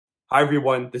Hi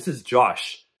everyone, this is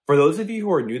Josh. For those of you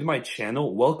who are new to my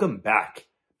channel, welcome back.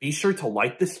 Be sure to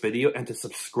like this video and to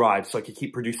subscribe so I can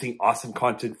keep producing awesome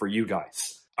content for you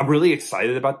guys. I'm really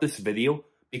excited about this video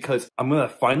because I'm going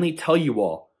to finally tell you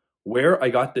all where I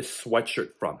got this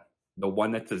sweatshirt from. The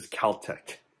one that says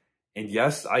Caltech. And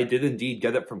yes, I did indeed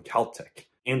get it from Caltech.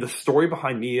 And the story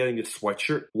behind me getting this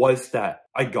sweatshirt was that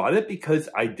I got it because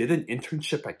I did an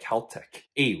internship at Caltech,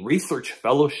 a research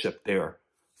fellowship there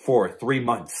for 3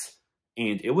 months.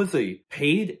 And it was a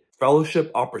paid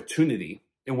fellowship opportunity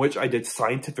in which I did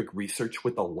scientific research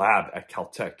with a lab at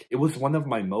Caltech. It was one of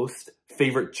my most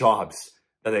favorite jobs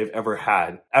that I've ever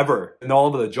had, in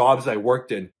all of the jobs I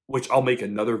worked in, which I'll make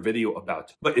another video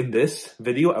about. But in this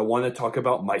video, I want to talk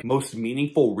about my most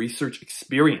meaningful research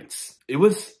experience. It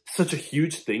was such a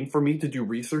huge thing for me to do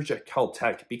research at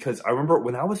Caltech because I remember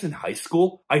when I was in high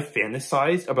school, I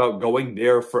fantasized about going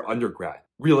there for undergrad.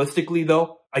 Realistically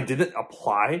though, I didn't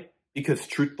apply because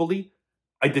truthfully,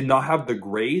 I did not have the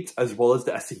grades as well as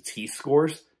the SAT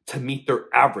scores to meet their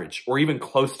average or even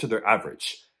close to their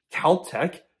average.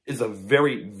 Caltech is a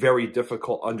very, very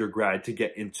difficult undergrad to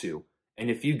get into. And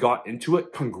if you got into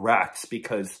it, congrats,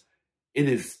 because it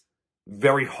is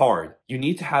very hard. You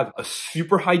need to have a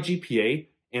super high GPA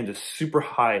and a super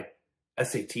high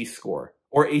SAT score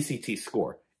or ACT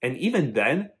score. And even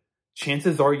then,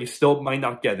 chances are you still might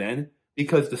not get in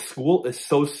because the school is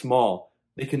so small.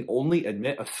 They can only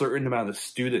admit a certain amount of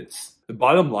students. The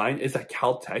bottom line is that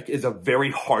Caltech is a very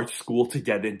hard school to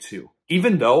get into.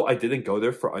 Even though I didn't go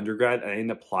there for undergrad and I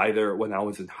didn't apply there when I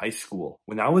was in high school.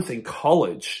 When I was in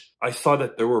college, I saw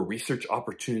that there were research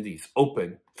opportunities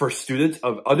open for students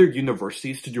of other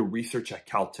universities to do research at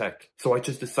Caltech. So I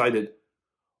just decided,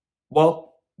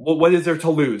 well, what is there to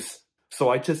lose? So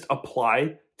I just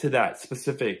applied to that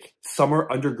specific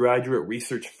summer undergraduate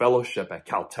research fellowship at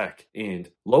Caltech. And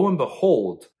lo and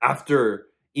behold, after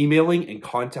emailing and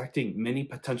contacting many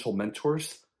potential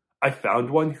mentors, I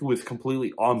found one who was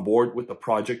completely on board with the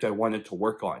project I wanted to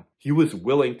work on. He was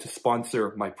willing to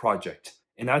sponsor my project.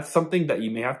 And that's something that you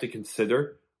may have to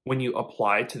consider when you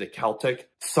apply to the Caltech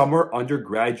Summer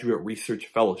Undergraduate Research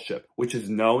Fellowship, which is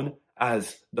known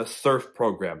as the SURF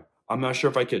program. I'm not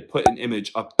sure if I could put an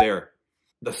image up there.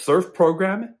 The SURF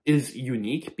program is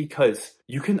unique because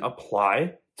you can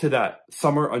apply to that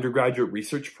summer undergraduate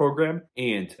research program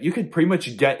and you can pretty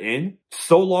much get in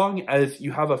so long as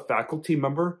you have a faculty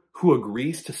member who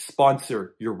agrees to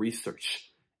sponsor your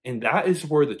research. And that is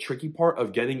where the tricky part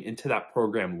of getting into that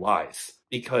program lies,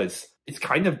 because it's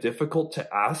kind of difficult to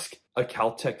ask a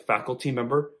Caltech faculty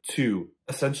member to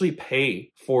essentially pay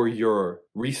for your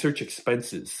research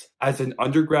expenses as an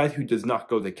undergrad who does not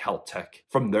go to Caltech.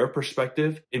 From their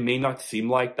perspective, it may not seem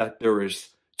like that there is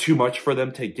too much for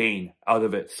them to gain out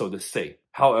of it, so to say.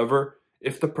 However,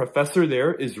 if the professor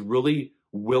there is really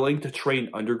willing to train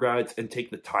undergrads and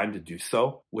take the time to do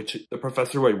so, which the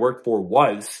professor I worked for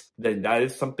was, then that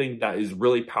is something that is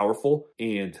really powerful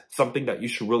and something that you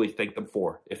should really thank them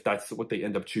for if that's what they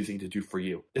end up choosing to do for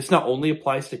you. This not only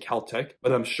applies to Caltech,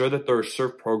 but I'm sure that there are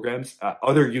SURF programs at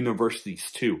other universities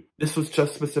too. This was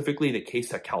just specifically the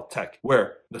case at Caltech,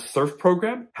 where the SURF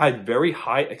program had very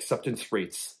high acceptance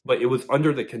rates, but it was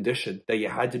under the condition that you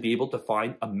had to be able to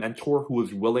find a mentor who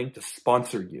was willing to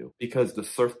sponsor you, because the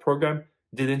SURF program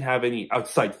didn't have any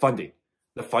outside funding.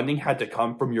 The funding had to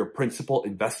come from your principal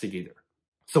investigator.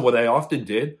 So what I often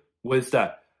did was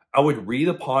that I would read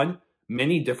upon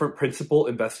many different principal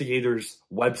investigators'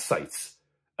 websites,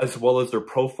 as well as their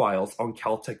profiles on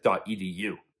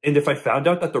caltech.edu. And if I found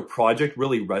out that their project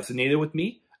really resonated with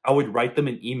me, I would write them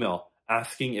an email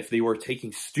asking if they were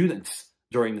taking students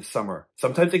during the summer.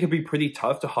 Sometimes it can be pretty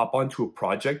tough to hop onto a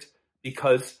project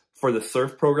because for the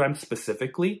SURF program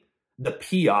specifically, the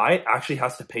PI actually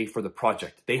has to pay for the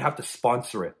project. They have to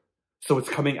sponsor it. So it's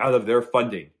coming out of their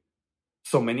funding.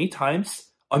 So many times,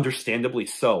 understandably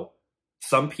so,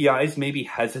 some PIs may be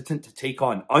hesitant to take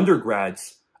on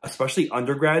undergrads, especially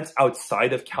undergrads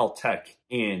outside of Caltech,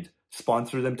 and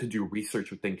sponsor them to do research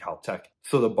within Caltech.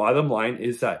 So the bottom line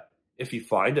is that if you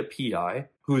find a PI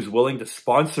who is willing to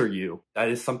sponsor you, that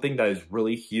is something that is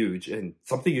really huge and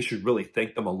something you should really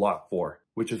thank them a lot for,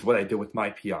 which is what I did with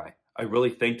my PI. I really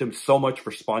thanked him so much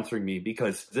for sponsoring me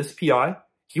because this PI,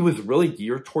 he was really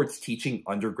geared towards teaching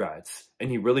undergrads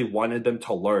and he really wanted them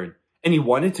to learn. And he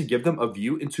wanted to give them a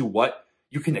view into what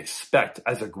you can expect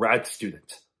as a grad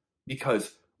student.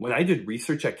 Because when I did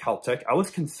research at Caltech, I was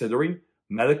considering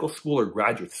medical school or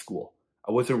graduate school.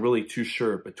 I wasn't really too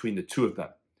sure between the two of them,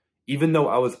 even though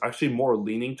I was actually more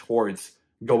leaning towards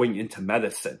going into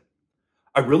medicine.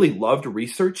 I really loved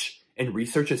research, and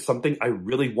research is something I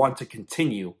really want to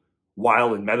continue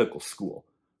while in medical school.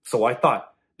 So I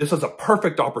thought this was a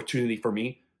perfect opportunity for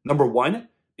me. Number one,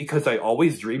 because I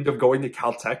always dreamed of going to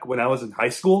Caltech when I was in high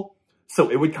school. So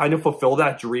it would kind of fulfill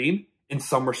that dream in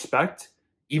some respect,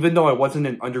 even though I wasn't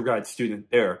an undergrad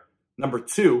student there. Number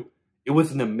two, it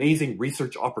was an amazing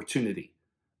research opportunity.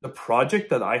 The project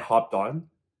that I hopped on,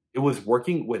 it was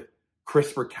working with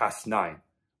CRISPR-Cas9,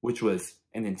 which was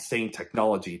an insane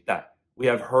technology that we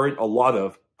have heard a lot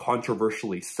of,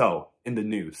 controversially so, in the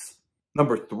news.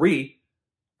 Number three,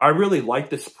 I really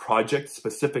liked this project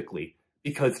specifically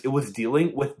because it was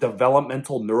dealing with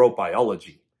developmental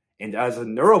neurobiology. And as a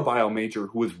neurobio major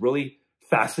who was really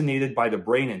fascinated by the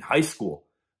brain in high school,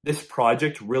 this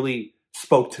project really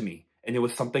spoke to me, and it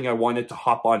was something I wanted to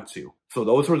hop onto. So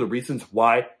those were the reasons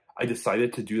why I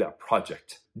decided to do that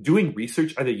project. Doing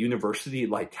research at a university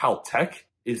like Caltech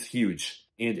is huge,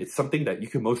 and it's something that you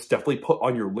can most definitely put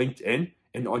on your LinkedIn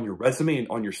and on your resume and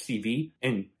on your CV.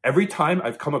 And every time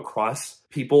I've come across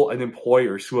people and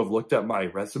employers who have looked at my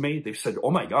resume, they've said,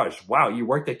 oh my gosh, wow, you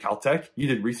worked at Caltech? You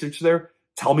did research there?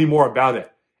 Tell me more about it.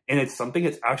 And it's something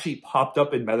that's actually popped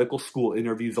up in medical school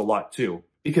interviews a lot too,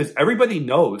 because everybody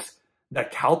knows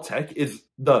that Caltech is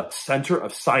the center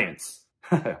of science,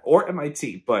 or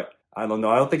MIT, but I don't know.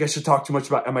 I don't think I should talk too much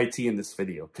about MIT in this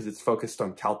video because it's focused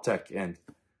on Caltech and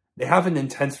they have an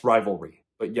intense rivalry.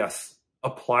 But yes,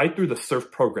 apply through the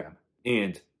SURF program,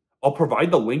 and I'll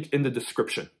provide the link in the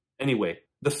description. Anyway,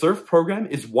 the SURF program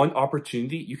is one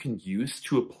opportunity you can use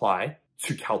to apply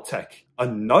to Caltech.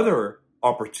 Another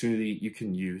opportunity you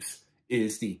can use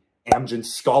is the Amgen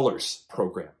Scholars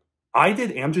Program. I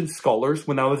did Amgen Scholars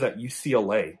when I was at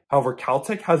UCLA. However,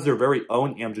 Caltech has their very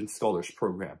own Amgen Scholars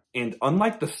Program. And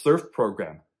unlike the SURF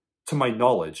program, to my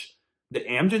knowledge, the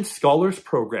Amgen Scholars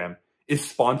Program is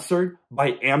sponsored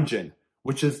by Amgen,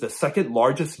 which is the second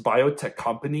largest biotech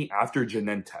company after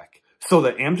Genentech. So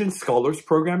the Amgen Scholars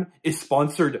Program is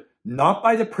sponsored not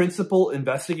by the principal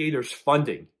investigators'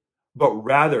 funding, but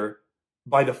rather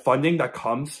by the funding that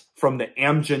comes from the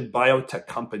Amgen biotech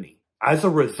company. As a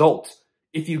result,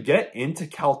 if you get into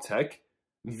Caltech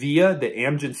via the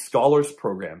Amgen Scholars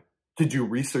Program to do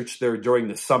research there during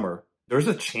the summer, there's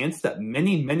a chance that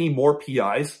many, many more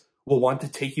PIs will want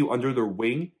to take you under their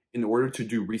wing in order to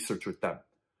do research with them.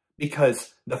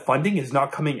 Because the funding is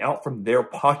not coming out from their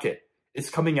pocket, it's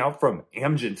coming out from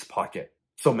Amgen's pocket.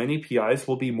 So many PIs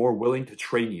will be more willing to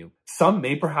train you. Some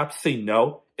may perhaps say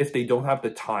no if they don't have the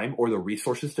time or the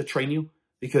resources to train you,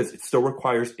 because it still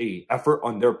requires an effort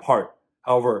on their part.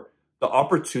 However, the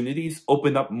opportunities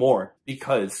open up more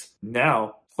because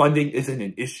now funding isn't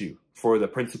an issue for the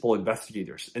principal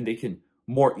investigators, and they can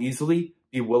more easily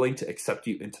be willing to accept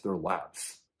you into their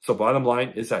labs. So bottom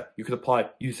line is that you can apply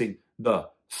using the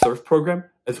SURF program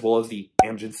as well as the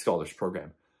Amgen Scholars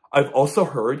Program. I've also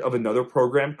heard of another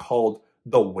program called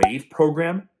the WAVE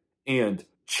program, and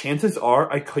chances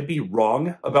are I could be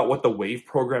wrong about what the WAVE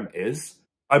program is.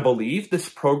 I believe this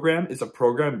program is a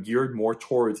program geared more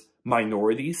towards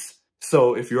minorities.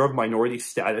 So if you're of minority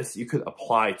status, you could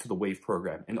apply to the WAVE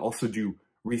program and also do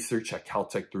research at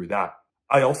Caltech through that.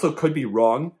 I also could be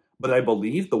wrong, but I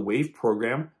believe the WAVE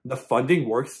program, the funding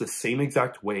works the same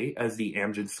exact way as the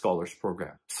Amgen Scholars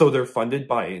Program. So they're funded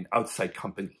by an outside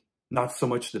company, not so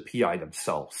much the PI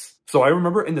themselves. So I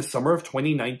remember in the summer of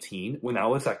 2019, when I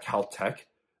was at Caltech,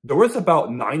 there was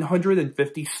about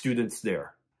 950 students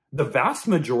there. The vast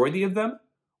majority of them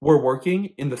were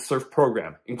working in the SURF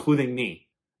program, including me.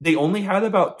 They only had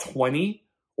about 20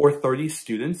 or 30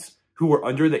 students who were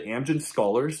under the Amgen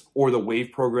Scholars or the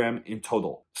WAVE program in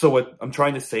total. So what I'm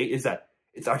trying to say is that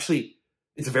it's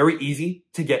very easy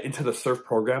to get into the SURF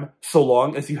program so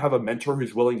long as you have a mentor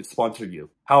who's willing to sponsor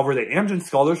you. However, the Amgen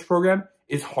Scholars Program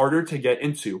is harder to get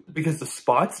into because the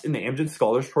spots in the Amgen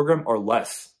Scholars Program are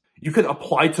less. You could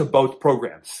apply to both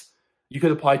programs. You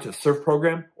could apply to the SURF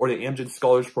program or the Amgen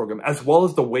Scholars Program, as well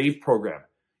as the WAVE program.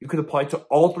 You could apply to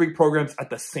all three programs at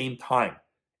the same time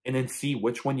and then see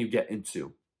which one you get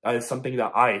into. That is something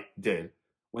that I did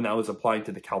when I was applying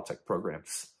to the Caltech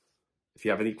programs. If you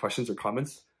have any questions or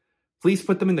comments, please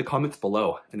put them in the comments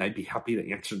below and I'd be happy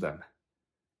to answer them.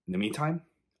 In the meantime,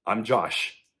 I'm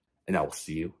Josh, and I will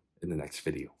see you in the next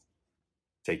video.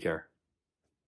 Take care.